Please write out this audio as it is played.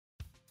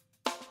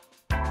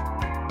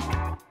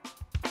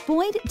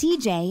Boyd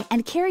DJ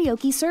and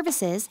Karaoke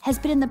Services has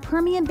been in the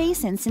Permian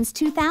Basin since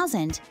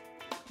 2000.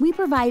 We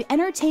provide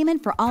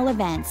entertainment for all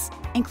events,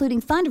 including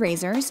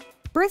fundraisers,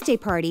 birthday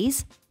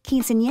parties,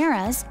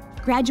 quinceañeras,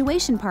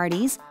 graduation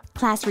parties,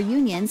 class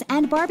reunions,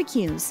 and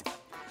barbecues.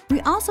 We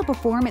also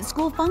perform at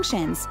school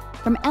functions,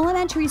 from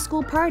elementary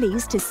school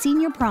parties to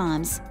senior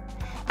proms.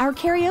 Our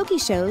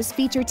karaoke shows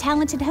feature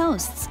talented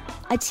hosts,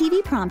 a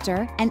TV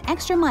prompter, and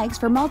extra mics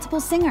for multiple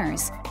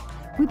singers.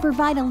 We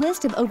provide a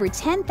list of over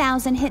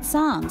 10,000 hit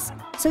songs,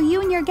 so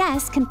you and your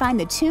guests can find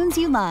the tunes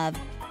you love.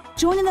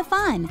 Join in the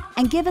fun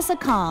and give us a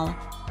call.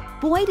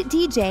 Boyd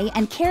DJ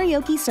and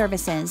Karaoke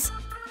Services,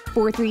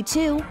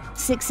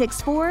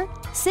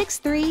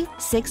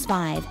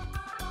 432-664-6365.